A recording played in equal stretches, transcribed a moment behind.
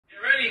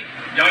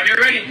Y'all get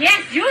ready?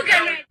 Yes, you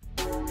get ready.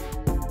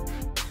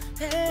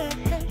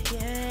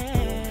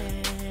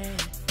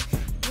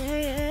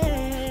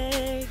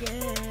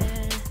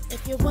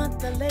 If you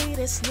want the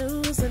latest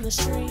news in the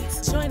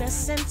streets, join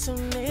us and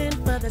tune in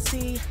for the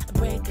tea.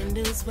 Breaking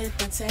news with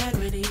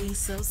integrity.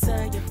 So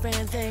tell your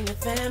friends and your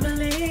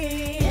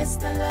family. It's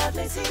the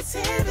Lovelyti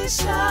TV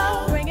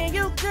show, bringing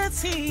you good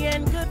tea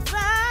and good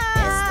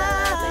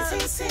vibes.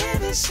 It's the Lovelyti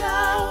TV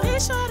show. Be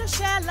sure to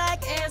share,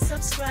 like, and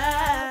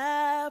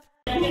subscribe.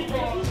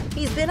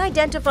 He's been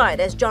identified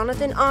as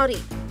Jonathan Oddi,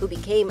 who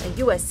became a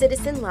U.S.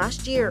 citizen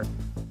last year.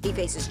 He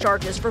faces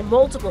charges for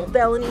multiple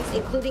felonies,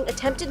 including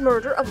attempted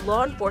murder of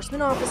law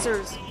enforcement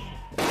officers.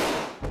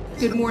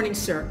 Good morning,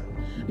 sir.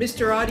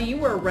 Mr. Oddi, you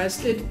were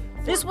arrested.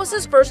 This was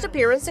his first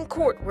appearance in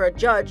court, where a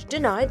judge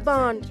denied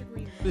bond.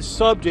 The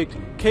subject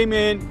came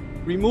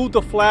in, removed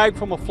the flag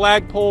from a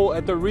flagpole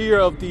at the rear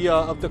of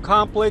the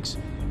complex,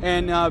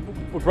 and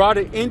brought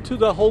it into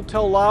the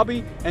hotel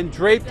lobby and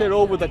draped it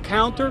over the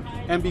counter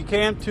and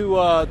began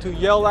to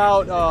yell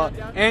out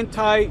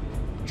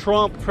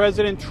anti-Trump,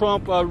 President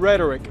Trump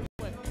rhetoric.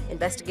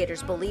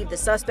 Investigators believe the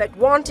suspect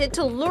wanted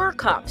to lure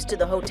cops to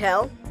the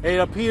hotel. It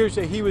appears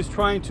that he was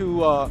trying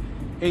to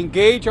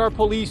engage our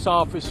police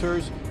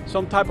officers,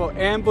 some type of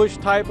ambush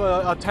type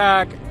of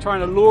attack,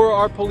 trying to lure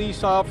our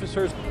police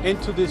officers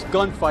into this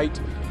gunfight.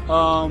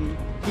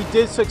 He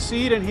did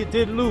succeed and he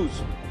did lose.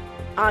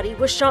 Oddi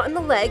was shot in the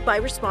leg by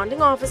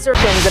responding officers.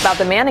 About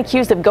the man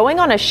accused of going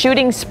on a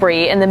shooting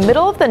spree in the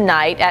middle of the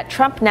night at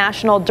Trump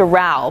National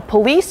Doral.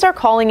 Police are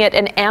calling it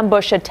an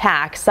ambush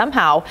attack.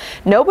 Somehow,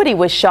 nobody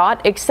was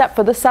shot except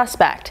for the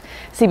suspect.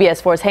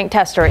 CBS 4's Hank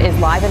Tester is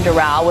live in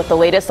Doral with the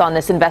latest on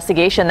this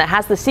investigation that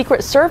has the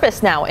Secret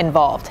Service now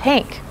involved.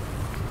 Hank.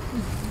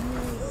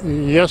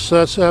 Yes,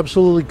 that's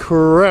absolutely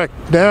correct.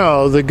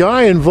 Now, the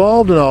guy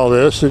involved in all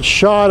this that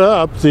shot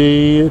up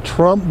the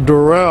Trump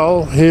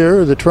Doral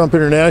here, the Trump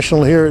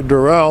International here at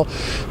Doral,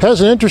 has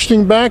an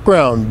interesting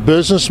background.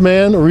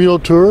 Businessman,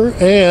 realtor,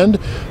 and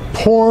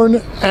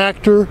porn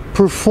actor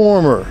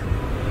performer.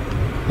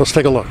 Let's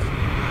take a look.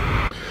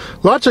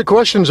 Lots of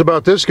questions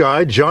about this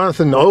guy,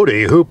 Jonathan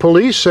Oddi, who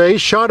police say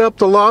shot up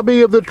the lobby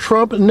of the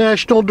Trump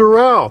National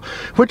Doral,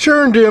 which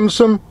earned him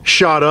some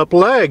shot-up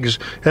legs,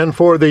 and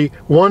for the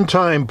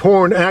one-time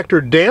porn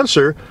actor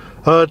dancer,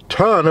 a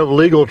ton of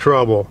legal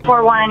trouble.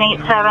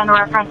 41887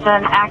 reference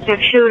an active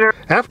shooter.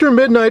 After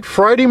midnight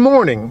Friday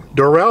morning,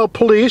 Doral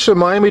police and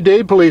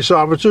Miami-Dade police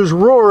officers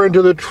roar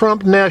into the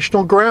Trump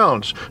National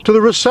grounds to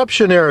the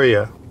reception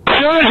area.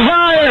 Shots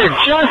fired!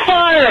 Shots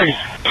fired!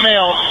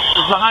 Male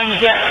is behind the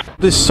jet.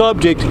 The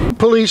subject,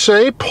 police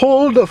say,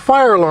 pulled a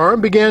fire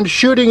alarm, began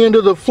shooting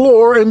into the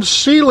floor and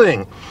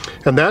ceiling.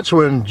 And that's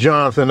when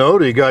Jonathan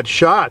Oddi got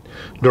shot.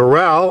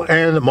 Doral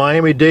and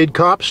Miami-Dade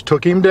cops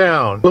took him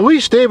down.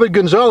 Luis David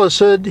Gonzalez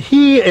said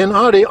he and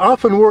Oddi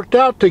often worked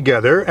out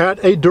together at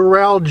a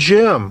Doral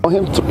gym.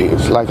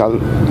 It's like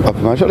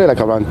actually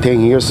like around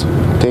 10 years,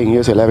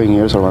 11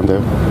 years around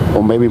there,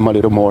 or maybe a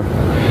little more.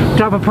 What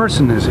type of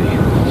person is he?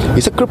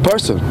 He's a good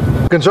person.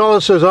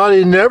 Gonzalez says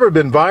Oddi never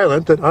been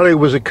violent, that Oddi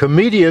was a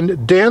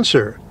comedian,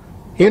 dancer,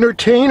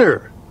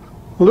 entertainer.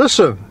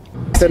 Listen.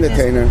 He's an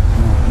entertainer.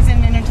 He's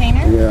an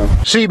entertainer? Yeah.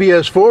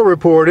 CBS 4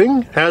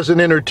 reporting, as an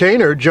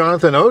entertainer,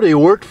 Jonathan Oddi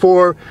worked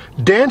for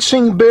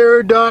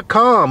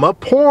DancingBear.com, a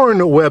porn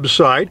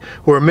website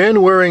where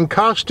men wearing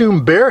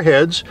costume bear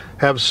heads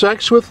have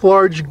sex with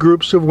large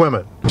groups of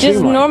women.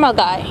 Just normal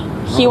guy.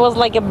 He was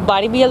like a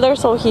bodybuilder,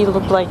 so he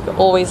looked like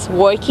always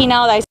working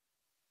out.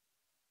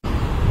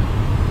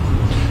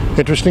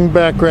 Interesting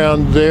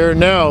background there.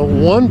 Now,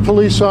 one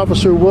police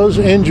officer was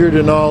injured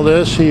in all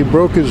this. He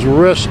broke his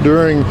wrist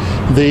during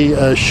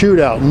the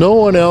shootout. No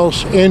one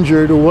else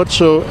injured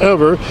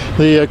whatsoever.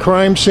 The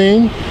crime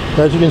scene,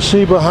 as you can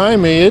see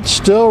behind me, it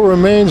still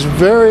remains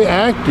very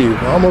active,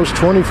 almost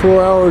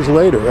 24 hours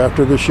later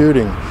after the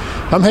shooting.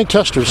 I'm Hank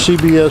Tester,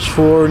 CBS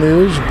 4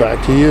 News.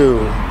 Back to you.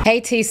 Hey,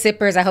 tea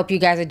sippers. I hope you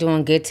guys are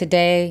doing good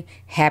today.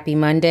 Happy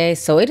Monday.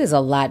 So it is a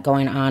lot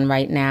going on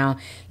right now.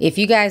 If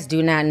you guys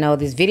do not know,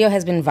 this video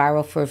has been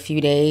viral for a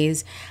few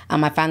days.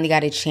 I finally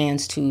got a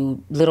chance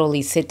to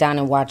literally sit down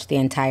and watch the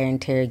entire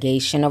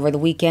interrogation over the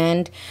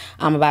weekend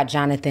about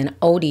Jonathan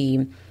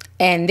Oddi.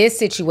 And this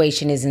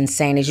situation is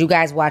insane. As you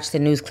guys watched the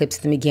news clips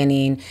at the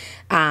beginning,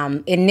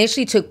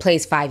 initially took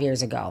place 5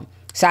 years ago.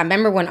 So I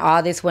remember when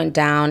all this went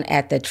down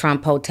at the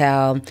Trump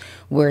Hotel,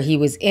 where he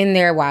was in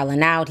there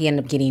wilding out, he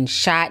ended up getting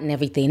shot and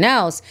everything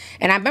else.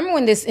 And I remember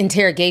when this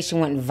interrogation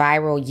went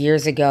viral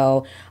years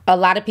ago, a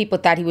lot of people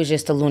thought he was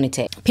just a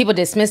lunatic. People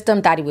dismissed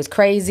him, thought he was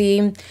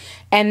crazy.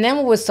 And then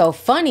what was so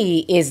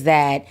funny is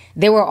that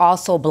there were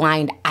also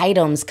blind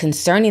items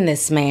concerning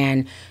this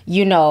man.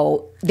 You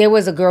know, there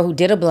was a girl who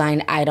did a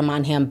blind item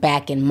on him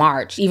back in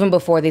March, even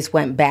before this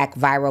went back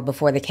viral,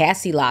 before the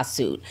Cassie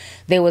lawsuit.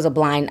 There was a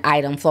blind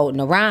item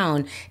floating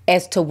around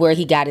as to where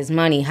he got his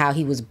money, how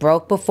he was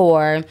broke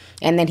before,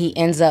 and then he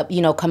ends up,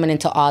 you know, coming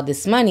into all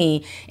this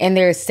money. And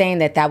they're saying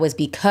that that was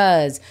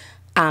because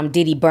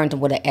Diddy burned him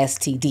with an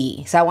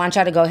STD. So I want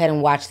y'all to go ahead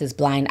and watch this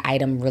blind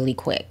item really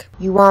quick.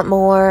 You want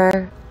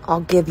more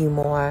I'll give you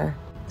more.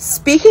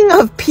 Speaking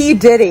of P.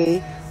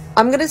 Diddy,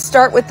 I'm going to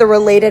start with the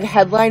related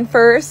headline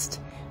first,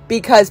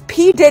 because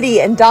P.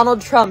 Diddy and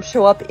Donald Trump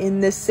show up in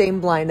this same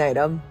blind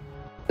item.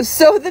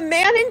 So the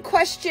man in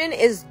question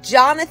is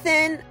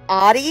Jonathan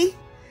Oddi.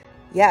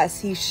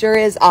 Yes, he sure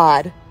is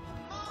odd.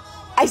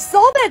 I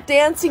saw that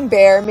Dancing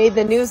Bear made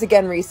the news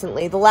again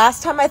recently. The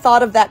last time I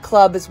thought of that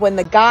club is when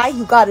the guy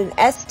who got an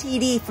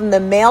STD from the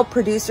male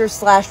producer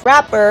 /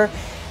 rapper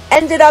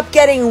ended up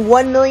getting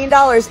 $1 million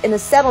in a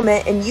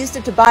settlement and used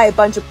it to buy a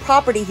bunch of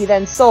property he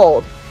then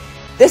sold.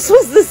 This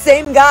was the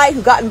same guy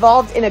who got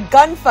involved in a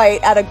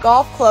gunfight at a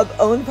golf club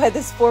owned by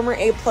this former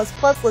A++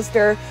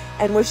 lister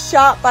and was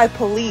shot by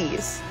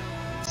police.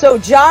 So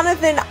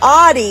Jonathan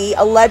Oddi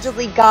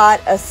allegedly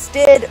got a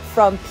stid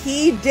from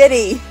P.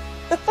 Diddy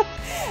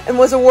and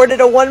was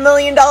awarded a $1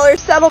 million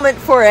settlement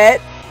for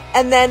it,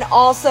 and then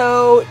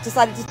also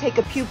decided to take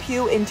a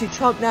pew-pew into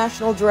Trump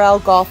National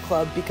Doral Golf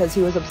Club because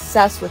he was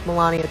obsessed with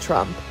Melania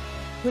Trump.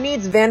 Who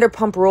needs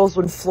Vanderpump Rules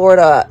when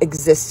Florida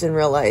exists in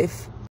real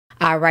life?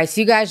 All right,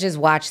 so you guys just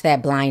watched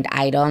that blind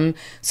item.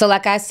 So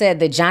like I said,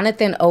 the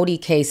Jonathan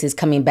Oddi case is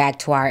coming back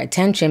to our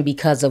attention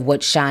because of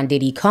what Sean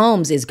Diddy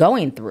Combs is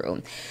going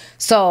through.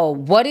 So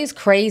what is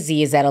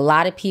crazy is that a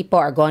lot of people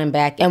are going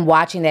back and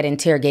watching that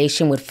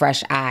interrogation with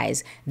fresh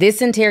eyes.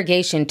 This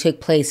interrogation took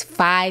place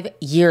 5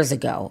 years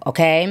ago,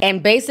 okay?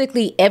 And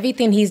basically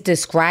everything he's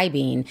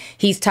describing,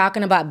 he's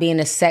talking about being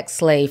a sex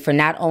slave for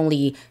not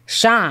only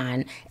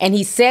Sean, and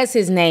he says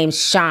his name's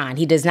Sean.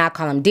 He does not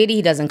call him Diddy.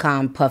 He doesn't call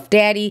him Puff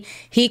Daddy.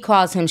 He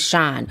calls him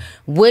Sean,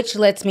 which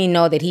lets me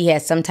know that he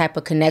has some type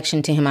of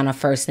connection to him on a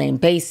first name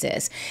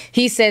basis.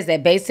 He says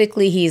that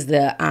basically he's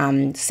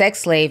the sex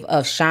slave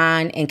of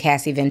Sean and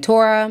Cassie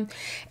Ventura,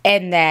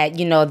 and that,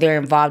 you know, they're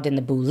involved in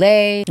the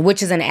boule,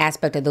 which is an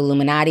aspect of the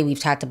Illuminati. We've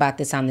talked about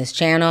this on this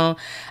channel.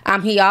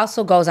 He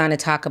also goes on to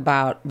talk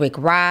about Rick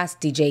Ross,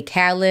 DJ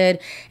Khaled,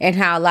 and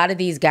how a lot of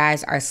these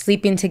guys are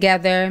sleeping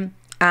together.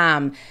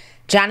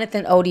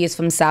 Jonathan Oddi is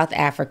from South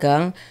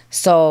Africa,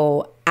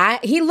 so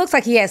he looks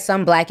like he has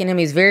some black in him.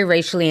 He's very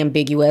racially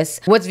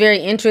ambiguous. What's very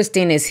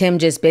interesting is him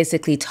just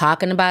basically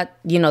talking about,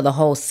 you know, the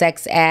whole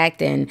sex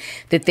act and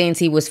the things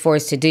he was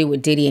forced to do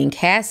with Diddy and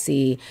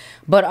Cassie,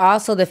 but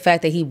also the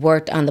fact that he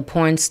worked on the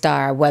porn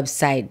star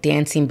website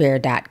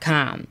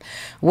dancingbear.com,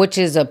 which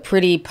is a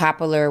pretty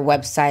popular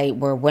website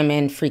where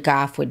women freak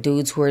off with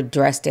dudes who are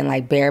dressed in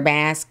like bear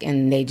masks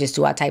and they just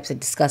do all types of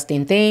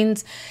disgusting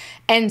things.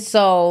 And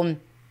so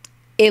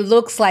it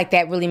looks like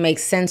that really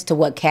makes sense to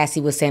what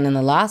Cassie was saying in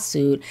the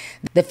lawsuit.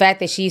 The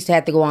fact that she used to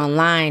have to go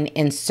online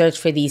and search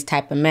for these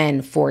type of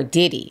men for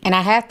Diddy. And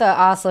I have to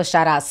also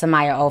shout out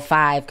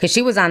Samaya05 because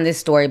she was on this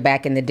story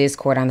back in the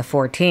Discord on the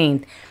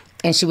 14th.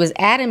 And she was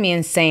adding me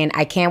and saying,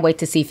 I can't wait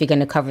to see if you're going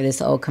to cover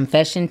this old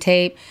confession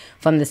tape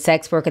from the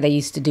sex worker that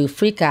used to do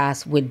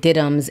freak-offs with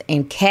Diddums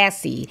and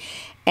Cassie,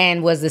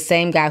 and was the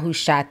same guy who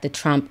shot the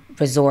Trump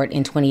resort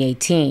in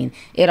 2018.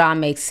 It all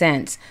makes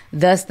sense.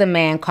 Thus, the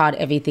man called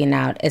everything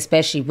out,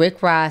 especially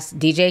Rick Ross,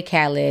 DJ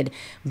Khaled,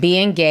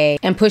 being gay,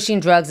 and pushing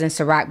drugs in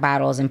Ciroc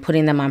bottles and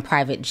putting them on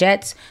private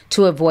jets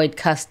to avoid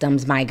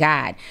customs, my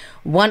God.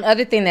 One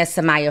other thing that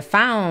Samaya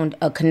found,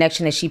 a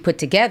connection that she put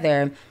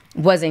together,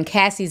 was in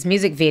Cassie's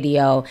music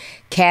video,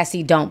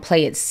 Cassie Don't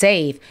Play It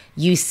Safe,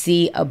 you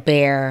see a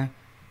bear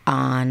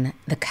on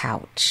the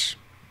couch.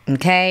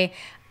 Okay?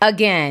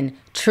 Again,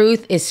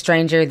 truth is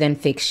stranger than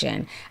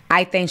fiction.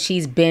 I think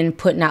she's been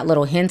putting out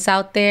little hints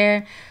out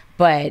there,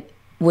 but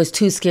was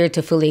too scared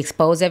to fully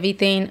expose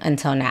everything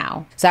until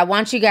now. So I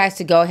want you guys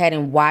to go ahead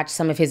and watch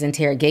some of his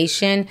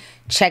interrogation.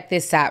 Check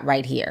this out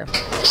right here.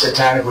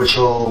 Satanic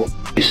ritual,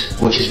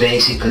 which is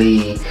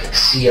basically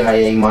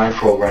CIA mind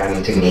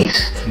programming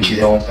techniques, which is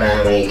their own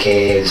family,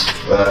 kids,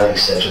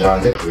 etc.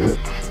 on the crew.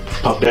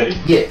 Puff Daddy?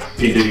 Yeah.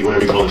 P. Diddy,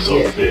 whatever you call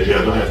himself. Yeah,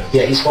 go ahead.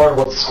 Yeah, he's part of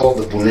what's called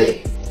the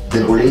boule.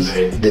 The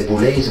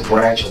boule is a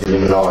branch of the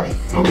Illuminati.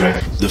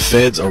 Okay. The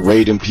feds are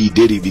raiding P.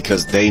 Diddy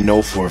because they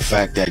know for a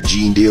fact that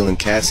Gene Deal and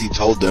Cassie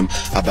told them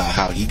about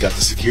how he got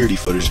the security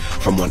footage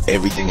from when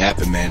everything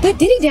happened, man. The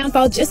Diddy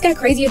downfall just got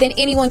crazier than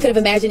anyone could have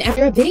imagined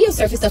after a video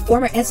surfaced of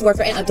former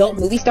S-worker and adult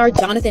movie star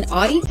Jonathan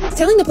Oddi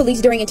telling the police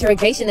during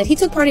interrogation that he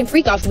took part in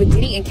freak-offs with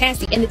Diddy and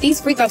Cassie and that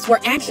these freak-offs were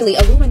actually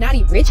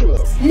Illuminati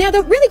rituals. Now,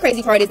 the really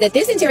crazy part is that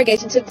this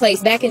interrogation took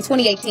place back in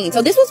 2018,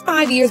 so this was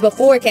 5 years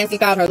before Cassie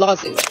filed her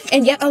lawsuit.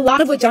 And yet, a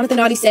lot of what Jonathan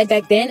Oddi said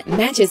back then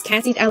matches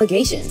Cassie's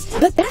allegations.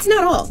 But that's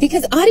not all,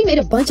 because Oddi made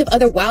a bunch of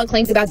other wild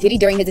claims about Diddy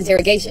during his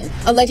interrogation,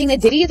 alleging that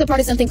Diddy is a part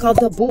of something called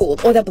the Bull,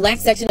 or the black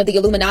section of the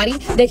Illuminati,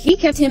 that he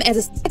kept him as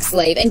a sex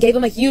slave and gave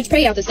him a huge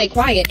payout to stay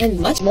quiet, and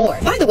much more.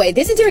 By the way,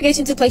 this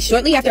interrogation took place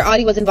shortly after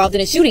Oddi was involved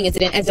in a shooting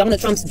incident at Donald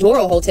Trump's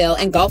Doral Hotel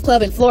and Golf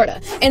Club in Florida.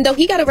 And though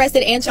he got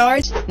arrested and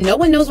charged, no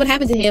one knows what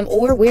happened to him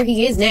or where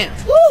he is now.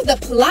 Woo, the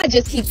plot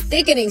just keeps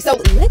thickening, so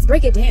let's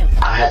break it down.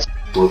 I had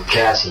with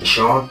Cassie and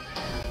Sean.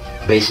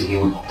 Basically,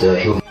 he would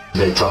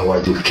tell me what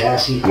to do with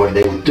Cassie. What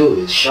they would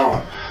do is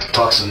Sean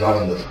talks a lot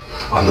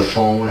on the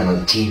phone and on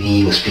the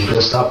TV with speakers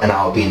and stuff, and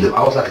I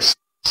was like a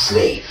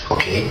slave,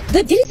 okay?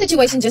 The Diddy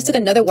situation just took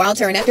another wild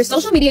turn after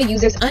social media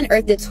users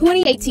unearthed the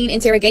 2018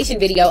 interrogation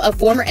video of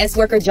former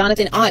S-worker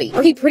Jonathan Oddi,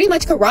 where he pretty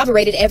much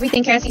corroborated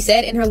everything Cassie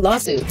said in her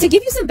lawsuit. To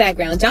give you some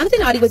background,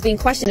 Jonathan Oddi was being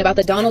questioned about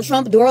the Donald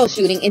Trump Doral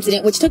shooting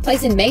incident, which took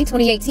place in May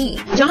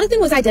 2018.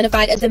 Jonathan was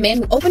identified as the man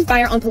who opened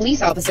fire on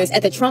police officers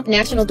at the Trump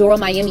National Doral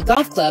Miami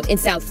Golf Club in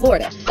South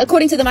Florida.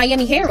 According to the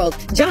Miami Herald,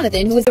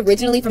 Jonathan, who was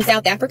originally from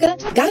South Africa,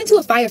 got into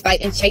a firefight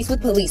and chase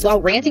with police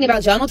while ranting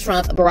about Donald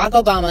Trump, Barack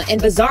Obama,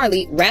 and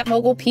bizarrely, rap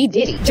mogul P.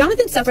 Diddy.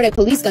 Jonathan suffered a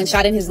police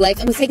gunshot in his leg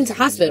and was taken to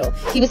hospital.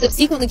 He was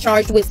subsequently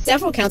charged with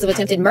several counts of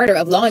attempted murder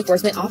of law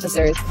enforcement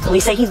officers.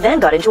 Police say he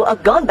then got into a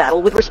gun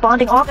battle with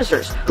responding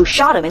officers who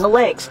shot him in the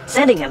legs,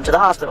 sending him to the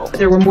hospital.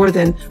 There were more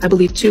than, I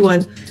believe, two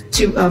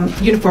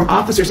uniformed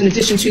officers, in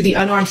addition to the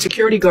unarmed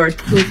security guard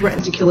who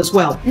threatened to kill as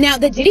well. Now,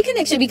 the Diddy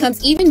connection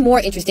becomes even more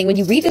interesting when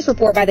you read this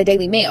report by the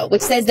Daily Mail,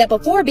 which says that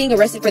before being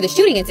arrested for the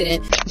shooting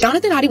incident,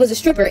 Jonathan Oddi was a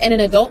stripper and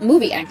an adult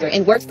movie actor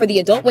and worked for the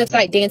adult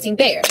website Dancing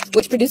Bear,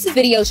 which produces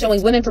videos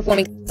showing women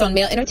performing on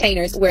male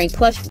entertainers wearing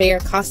plush bear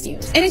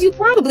costumes. And as you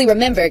probably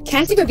remember,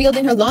 Cassie revealed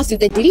in her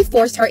lawsuit that Diddy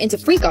forced her into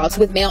freak-offs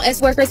with male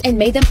S-workers and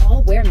made them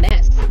all wear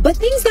masks. But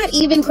things got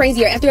even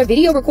crazier after a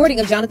video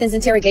recording of Jonathan's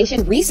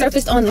interrogation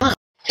resurfaced online.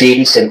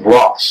 Diddy and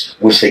Ross,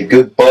 which are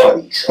good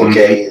buddies,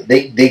 okay?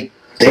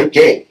 They're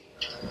gay.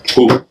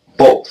 Who?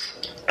 Both.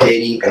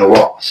 Diddy and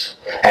Ross.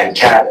 And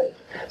Khaled.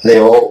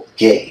 They're all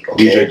gay,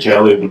 okay? DJ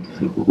Khaled,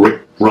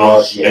 Rick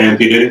Ross, and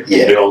P. Diddy?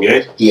 Yeah. They're all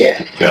gay?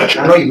 Yeah. Gotcha.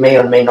 I know you may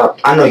or may not,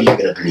 I know you're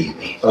gonna believe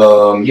me.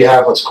 You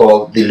have what's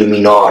called the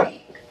Illuminati.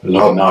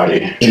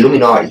 Illuminati. Okay.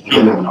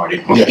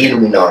 Okay. Yeah,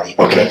 Illuminati.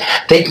 Okay.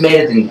 They've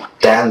made it in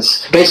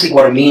dance. Basically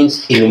what it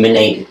means,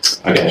 illuminated.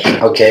 Okay.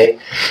 Okay.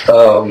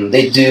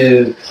 They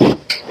do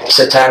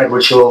satanic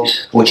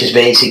rituals, which is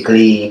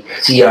basically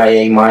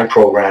CIA mind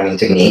programming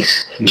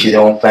techniques, which is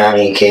their own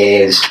family and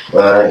kids,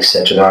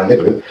 etc. in the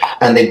group,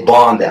 and they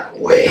bond that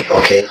way,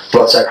 okay?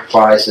 Blood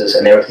sacrifices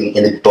and everything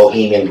in the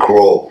Bohemian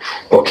Grove,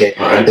 okay?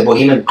 Right. The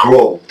Bohemian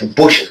Grove, the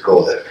Bushes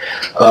go there.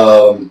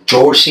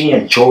 George Senior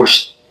and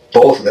George,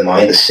 both of them are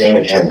in the same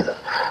agenda.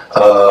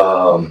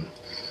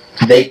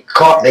 They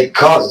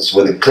cousins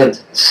with the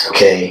Clintons,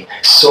 okay?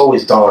 So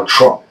is Donald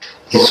Trump.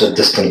 He's a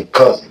distant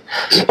cousin.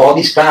 So all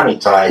these family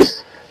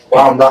ties,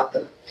 well, not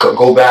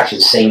go back to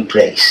the same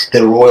place.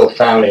 The royal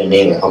family in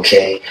England,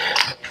 okay?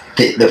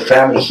 The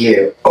family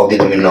here of the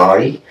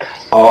Illuminati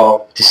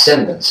are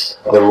descendants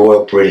of the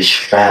royal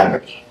British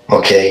family,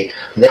 okay?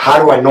 How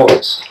do I know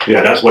this?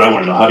 Yeah, that's what I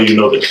want to know. How do you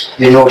know this?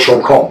 You know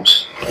Sean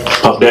Combs?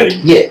 Puff Daddy?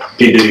 Yeah.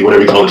 P. Diddy,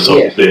 whatever you call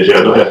himself.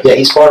 Yeah, go ahead. Yeah,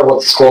 he's part of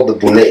what's called the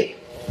Boule.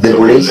 The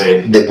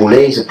Boule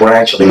is a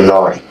branch of the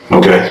Illuminati.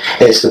 Okay.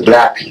 It's the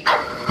black people.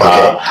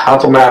 Okay, I'm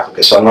from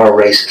Africa, so I'm not a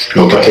racist.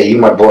 Okay,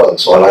 you're my brother,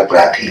 so I like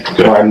black people.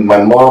 Okay.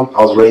 My mom,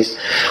 I was raised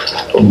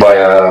by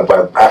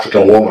an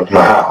African woman in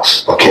my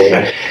house.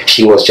 Okay,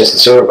 she was just a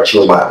servant, but she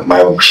was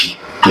she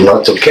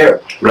took care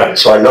of me. Right.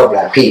 So I love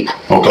black people.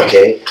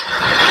 Okay.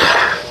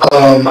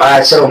 I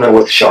had settlement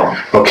with Sean.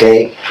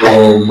 Okay.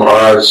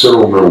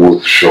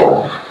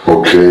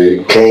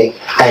 Okay,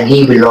 and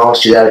he belongs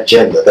to that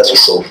agenda. That's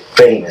what's so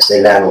famous.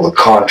 They land all the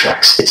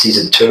contracts. It's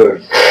his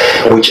attorneys,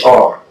 which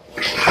are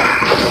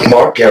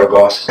Mark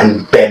Garagos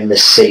and Ben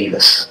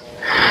Mercedes.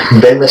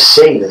 Ben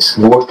Mercedes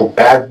worked for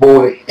Bad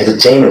Boy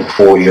Entertainment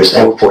for 4 years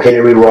and for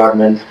Hillary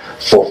Rodman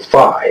for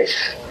 5.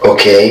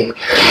 Okay,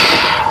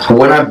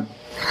 when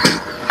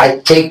I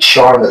take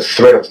Sean the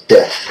threat of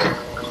death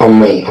on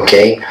me.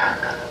 Okay,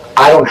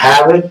 I don't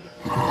have it,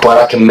 but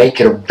I can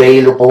make it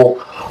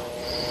available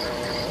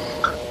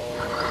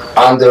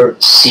under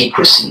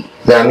secrecy.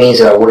 That means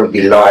that I wouldn't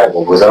be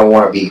liable because I don't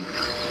want to be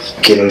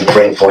getting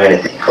blamed for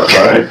anything.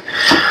 Okay.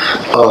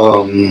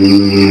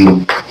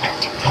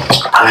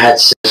 I had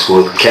sex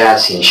with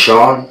Cassie and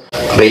Sean.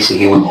 Basically,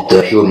 he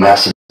would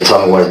master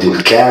tell me what to do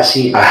with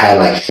Cassie. I had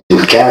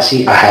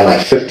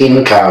like 15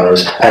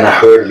 encounters, and I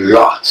heard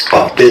lots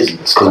of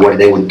business. Because what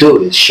they would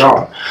do is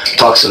Sean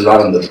talks a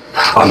lot on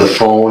the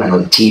phone and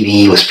on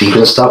TV with speakers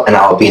and stuff, and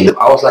I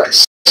was like a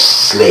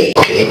slave.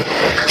 Okay,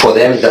 for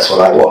them that's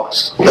what I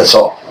was. That's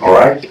all. All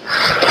right.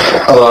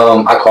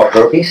 I caught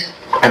herpes,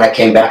 and I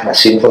came back and I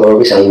sued for the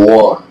herpes and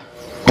won.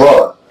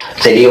 But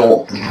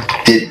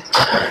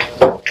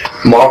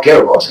Mark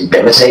Garagos and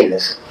Ben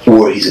Mercedes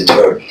were his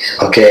attorneys,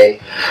 okay?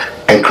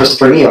 And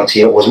Christopher Leon's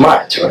here was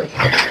my attorney.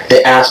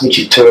 They asked me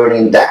to turn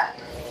in that,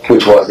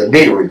 which was the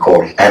video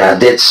recording, and I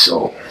did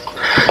so.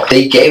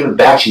 They gave it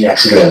back to me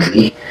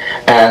accidentally,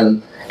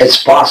 and it's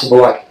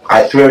possible,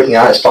 I threw everything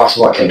out, it's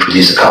possible I can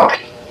produce a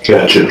copy.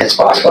 Gotcha. It's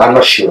possible, I'm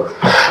not sure.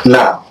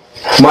 Now,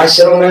 my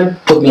settlement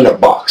put me in a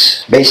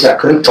box. Basically, I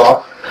couldn't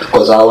talk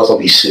because I was going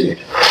to be sued.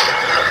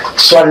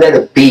 So I let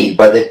it be,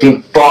 but they've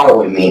been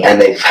following me, and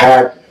they've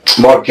had,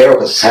 Mark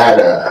Garagos has had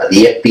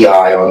the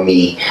FBI on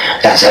me,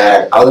 has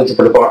had other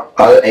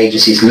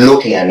agencies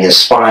looking at me and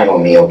spying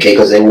on me, okay,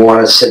 because they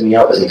want to set me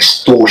up as an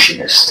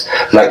extortionist,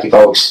 like if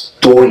I was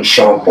extorting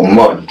Sean for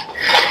money.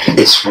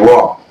 It's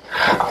wrong.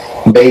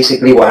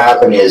 Basically what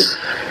happened is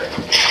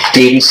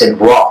Diddy and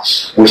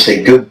Ross, which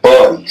they're good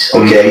buddies,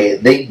 okay,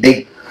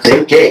 they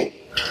They're gay.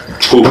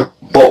 Who?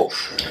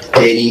 Both.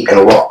 Diddy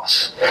and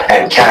Ross.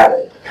 And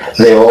Khaled.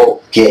 They're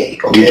all gay.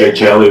 Okay? DJ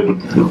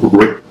Khaled,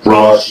 Rick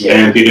Ross,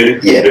 and P. Diddy?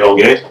 Yeah. They're all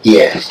gay?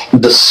 Yeah.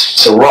 The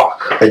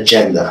Ciroc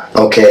agenda,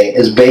 okay,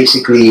 is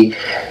basically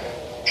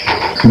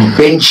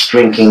binge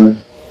drinking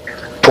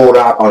poured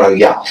out on a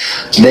yacht.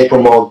 They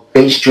promote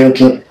binge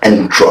drinking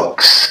and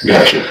drugs.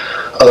 Gotcha.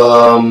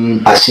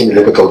 I seen a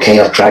little bit of cocaine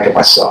off track of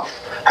myself,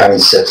 having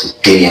sex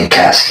with Diddy and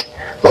Cassie.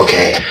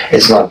 Okay,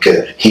 it's not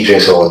good. He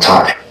drinks all the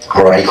time.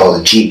 Alright, he calls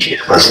it Gigi.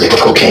 That's liquid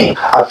cocaine.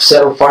 I've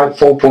settled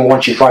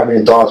 $4.125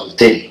 million with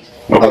Diddy.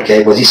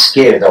 Okay, was he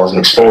scared that I was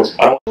going to expose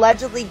him?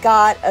 Allegedly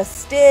got a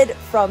stid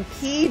from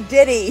P.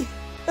 Diddy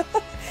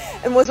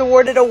and was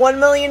awarded a $1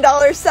 million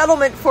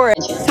settlement for it.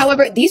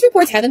 However, these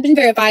reports haven't been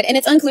verified, and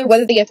it's unclear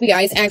whether the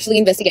FBI is actually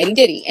investigating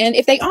Diddy. And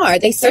if they are,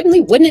 they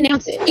certainly wouldn't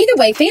announce it. Either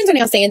way, fans are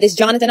now saying this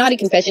Jonathan Oddi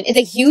confession is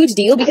a huge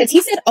deal because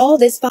he said all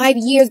this 5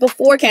 years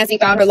before Cassie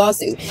filed her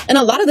lawsuit, and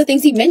a lot of the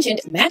things he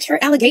mentioned match her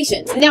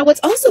allegations. Now,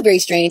 what's also very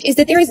strange is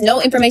that there is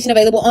no information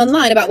available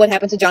online about what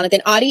happened to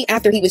Jonathan Oddi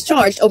after he was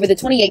charged over the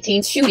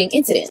 2018 shooting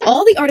incident.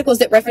 All the articles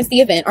that reference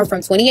the event are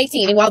from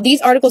 2018, and while these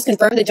articles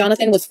confirm that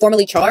Jonathan was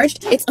formally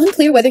charged, it's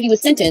unclear whether he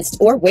was sentenced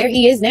or where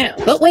he is now.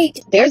 But wait,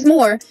 there's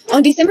more.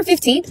 On December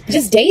 15th,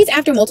 just days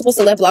after multiple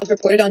celeb blogs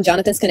reported on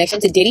Jonathan's connection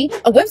to Diddy,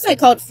 a website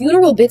called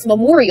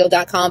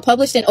funeralbitsmemorial.com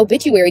published an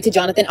obituary to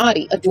Jonathan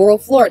Oddi, a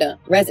Doral, Florida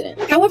resident.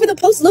 However, the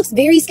post looks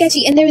very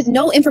sketchy and there is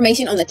no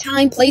information on the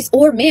time, place,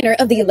 or manner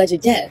of the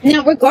alleged death.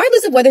 Now,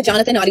 regardless of whether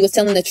Jonathan Oddi was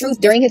telling the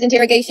truth during his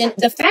interrogation,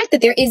 the fact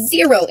that there is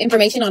zero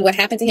information on what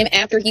happened to him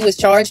after he was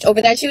charged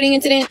over that shooting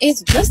incident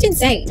is just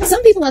insane.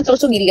 Some people on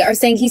social media are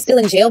saying he's still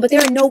in jail, but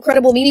there are no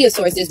credible media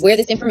sources where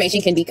this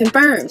information can be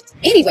confirmed.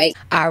 Anyway.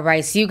 All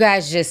right, so you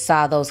guys just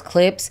saw those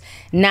clips.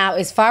 Now,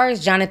 as far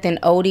as Jonathan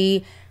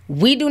Oddi,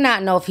 we do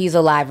not know if he's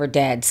alive or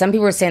dead. Some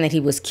people are saying that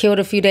he was killed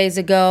a few days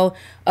ago.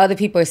 Other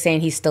people are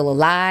saying he's still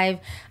alive.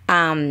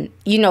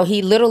 You know,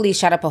 he literally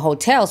shot up a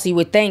hotel, so you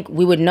would think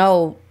we would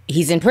know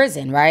he's in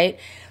prison, right?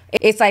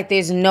 It's like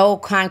there's no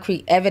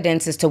concrete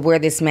evidence as to where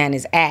this man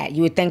is at.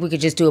 You would think we could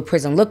just do a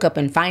prison lookup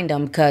and find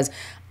him, because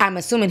I'm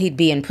assuming he'd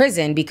be in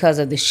prison because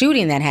of the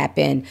shooting that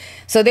happened.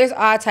 So there's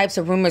all types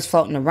of rumors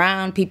floating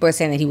around. People are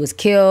saying that he was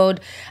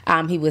killed.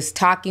 He was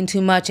talking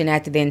too much, and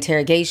after the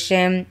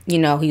interrogation, you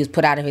know, he was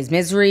put out of his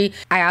misery.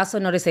 I also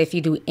noticed that if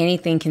you do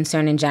anything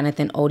concerning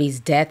Jonathan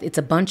Oddi's death, it's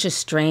a bunch of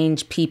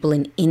strange people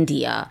in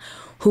India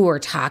who are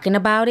talking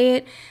about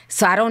it.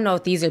 So I don't know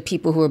if these are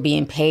people who are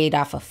being paid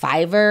off of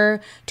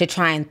Fiverr to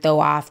try and throw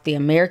off the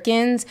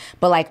Americans,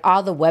 but like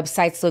all the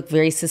websites look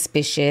very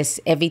suspicious.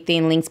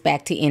 Everything links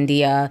back to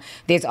India.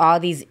 There's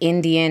all these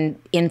Indian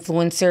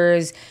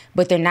influencers,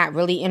 but they're not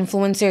really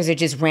influencers. They're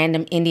just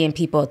random Indian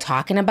people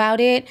talking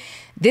about it.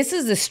 This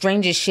is the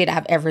strangest shit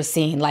I've ever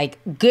seen. Like,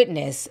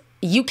 goodness,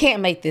 you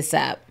can't make this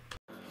up.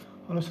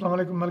 अस्सलाम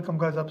वालेकुम, welcome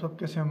guys. आप सब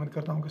कैसे हैं? उम्मीद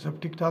करता हूँ कि सब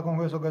ठीक ठाक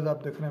होंगे। सो गाइस,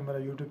 आप देख रहे हैं मेरा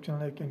YouTube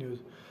channel AK news.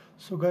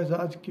 So guys,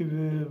 आज की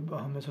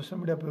हमें सोशल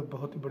मीडिया पे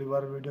बहुत ही बड़ी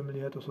बार वीडियो मिली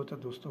है, तो सोचा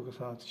दोस्तों के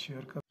साथ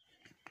शेयर कर।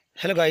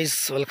 Hello guys,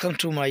 welcome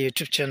to my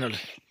YouTube channel.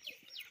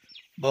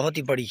 बहुत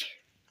ही बड़ी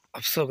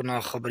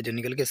अफसोसनाक खबर जो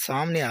निकल के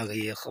सामने आ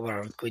गई है,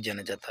 खबर कोई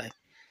जाना चाहता है,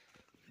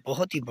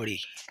 बहुत ही बड़ी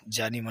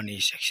जानी मानी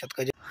शख्सियत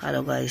का।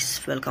 Hello guys,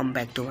 welcome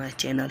back to my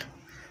channel.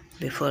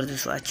 Before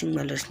this watching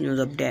my latest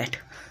news update,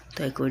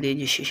 तो एक वीडियो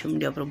जो सोशल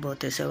मीडिया पर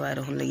बहुत ऐसे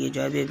वायरल होने लगी है,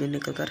 जो अभी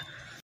निकल कर।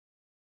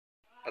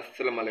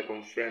 अस्सलाम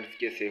वालेकुम फ्रेंड्स,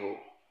 कैसे हो?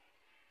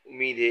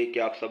 उम्मीद है कि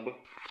आप सब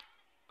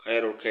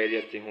खैर और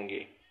खैरियत से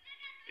होंगे।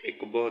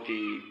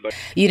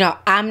 You know,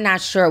 I'm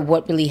not sure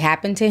what really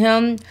happened to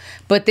him,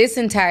 but this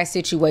entire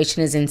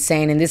situation is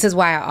insane. And this is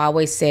why I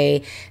always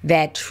say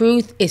that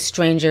truth is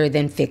stranger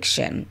than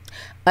fiction.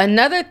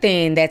 Another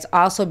thing that's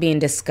also being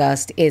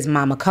discussed is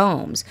Mama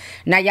Combs.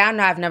 Now, y'all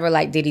know I've never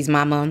liked Diddy's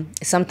mama.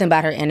 Something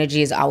about her energy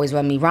has always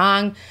rubbed me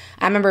wrong.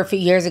 I remember a few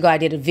years ago, I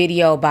did a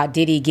video about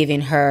Diddy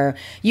giving her,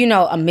 you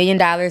know, $1 million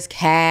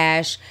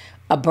cash,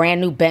 a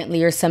brand new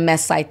Bentley or some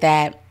mess like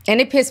that. And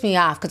it pissed me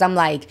off because I'm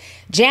like,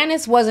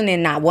 Janice wasn't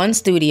in not one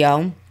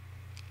studio.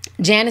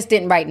 Janice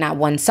didn't write not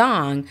one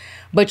song,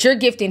 but you're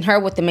gifting her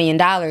with $1 million.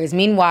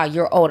 Meanwhile,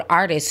 your old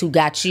artists who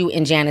got you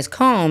and Janice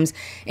Combs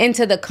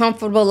into the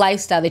comfortable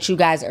lifestyle that you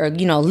guys are,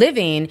 you know,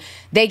 living,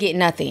 they get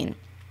nothing.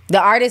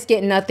 The artist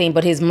get nothing,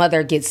 but his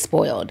mother gets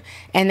spoiled.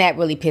 And that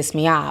really pissed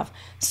me off.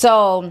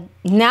 So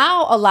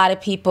now a lot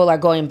of people are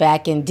going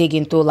back and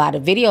digging through a lot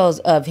of videos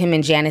of him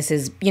and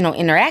Janice's, you know,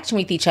 interaction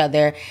with each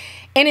other.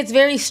 And it's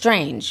very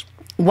strange.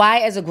 Why,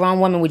 as a grown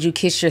woman, would you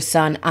kiss your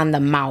son on the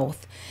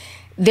mouth?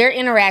 Their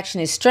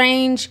interaction is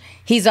strange.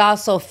 He's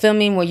also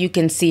filming where you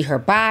can see her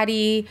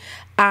body.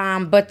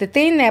 But the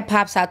thing that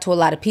pops out to a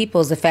lot of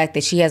people is the fact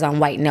that she has on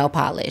white nail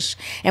polish.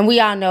 And we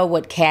all know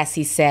what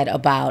Cassie said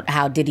about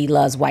how Diddy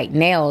loves white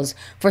nails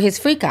for his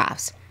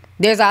freak-offs.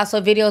 There's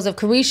also videos of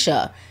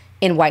Carisha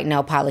in white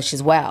nail polish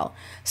as well.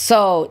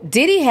 So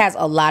Diddy has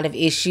a lot of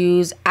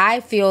issues. I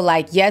feel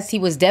like, yes, he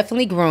was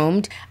definitely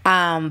groomed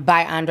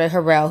by Andre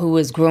Harrell, who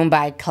was groomed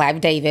by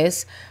Clive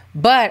Davis.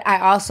 But I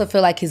also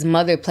feel like his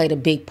mother played a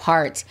big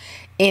part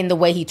in the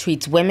way he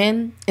treats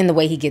women, in the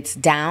way he gets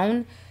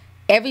down.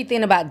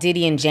 Everything about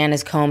Diddy and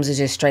Janice Combs is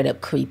just straight up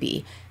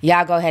creepy.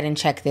 Y'all go ahead and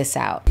check this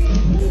out. Go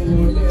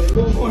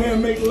ahead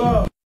and make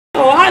love.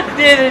 Oh, I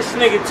dare this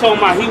nigga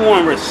told me he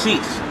want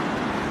receipts.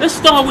 Let's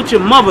start with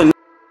your mother.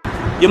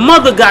 Your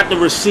mother got the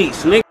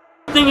receipts, nigga.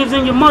 Everything is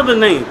in your mother's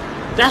name.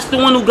 That's the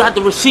one who got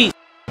the receipts.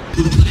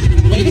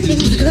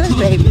 Everything's good,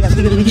 baby. I'm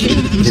really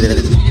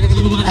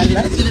I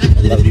love you.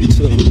 I love you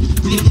too.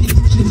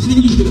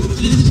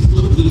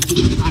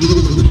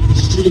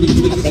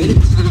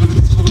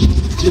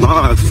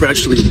 Ah,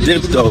 freshly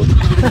dipped though.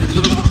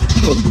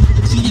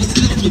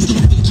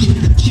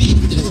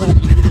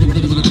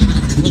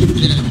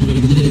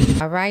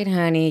 All right,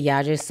 honey,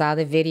 y'all just saw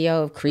the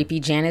video of creepy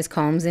Janice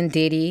Combs and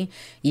Diddy,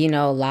 you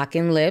know,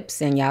 locking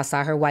lips, and y'all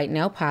saw her white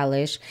nail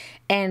polish.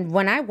 And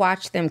when I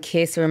watched them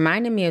kiss, it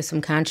reminded me of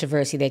some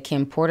controversy that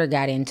Kim Porter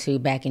got into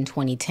back in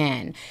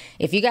 2010.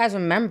 If you guys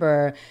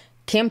remember,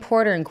 Kim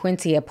Porter and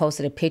Quincy had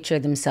posted a picture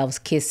of themselves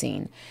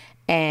kissing.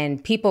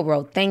 And people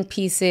wrote think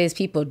pieces,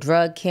 people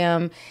drug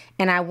Kim.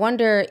 And I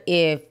wonder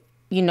if,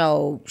 you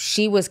know,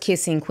 she was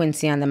kissing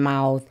Quincy on the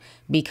mouth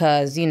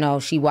because, you know,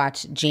 she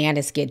watched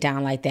Janice get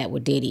down like that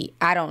with Diddy.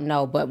 I don't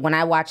know. But when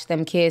I watched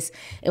them kiss,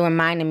 it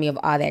reminded me of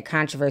all that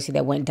controversy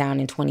that went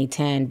down in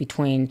 2010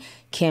 between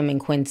Kim and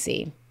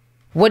Quincy.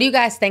 What do you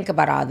guys think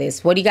about all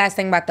this? What do you guys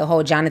think about the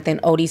whole Jonathan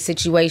Oddi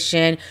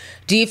situation?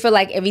 Do you feel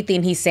like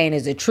everything he's saying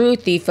is the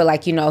truth? Do you feel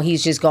like, you know,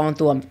 he's just going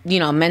through,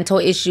 mental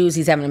issues?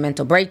 He's having a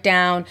mental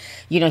breakdown?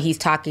 You know, he's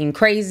talking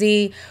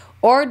crazy?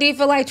 Or do you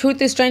feel like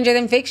truth is stranger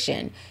than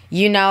fiction?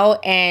 You know,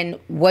 and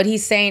what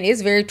he's saying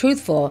is very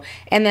truthful.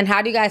 And then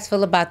how do you guys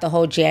feel about the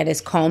whole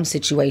Janice Combs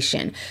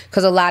situation?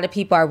 Because a lot of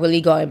people are really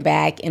going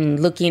back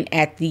and looking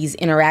at these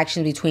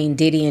interactions between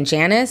Diddy and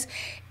Janice,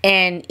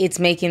 and it's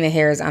making the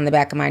hairs on the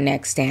back of my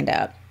neck stand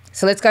up.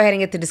 So let's go ahead and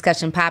get the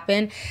discussion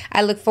popping.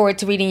 I look forward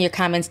to reading your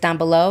comments down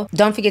below.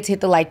 Don't forget to hit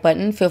the like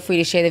button. Feel free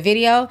to share the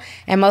video.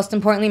 And most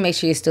importantly, make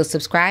sure you're still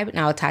subscribed. And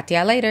I'll talk to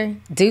y'all later.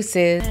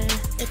 Deuces.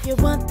 If you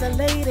want the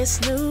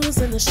latest news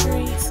in the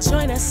streets,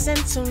 join us and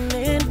tune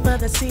in for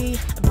the tea.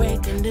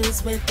 Breaking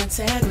news with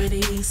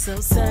integrity. So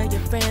tell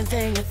your friends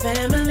and your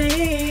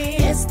family.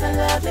 It's the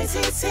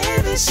Lovelyti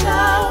TV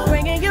show.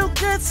 Bringing you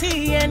good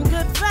tea and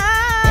good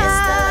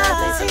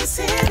vibes. It's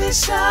the Lovelyti TV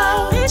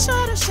show. Be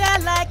sure to share,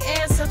 like,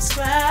 and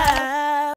subscribe.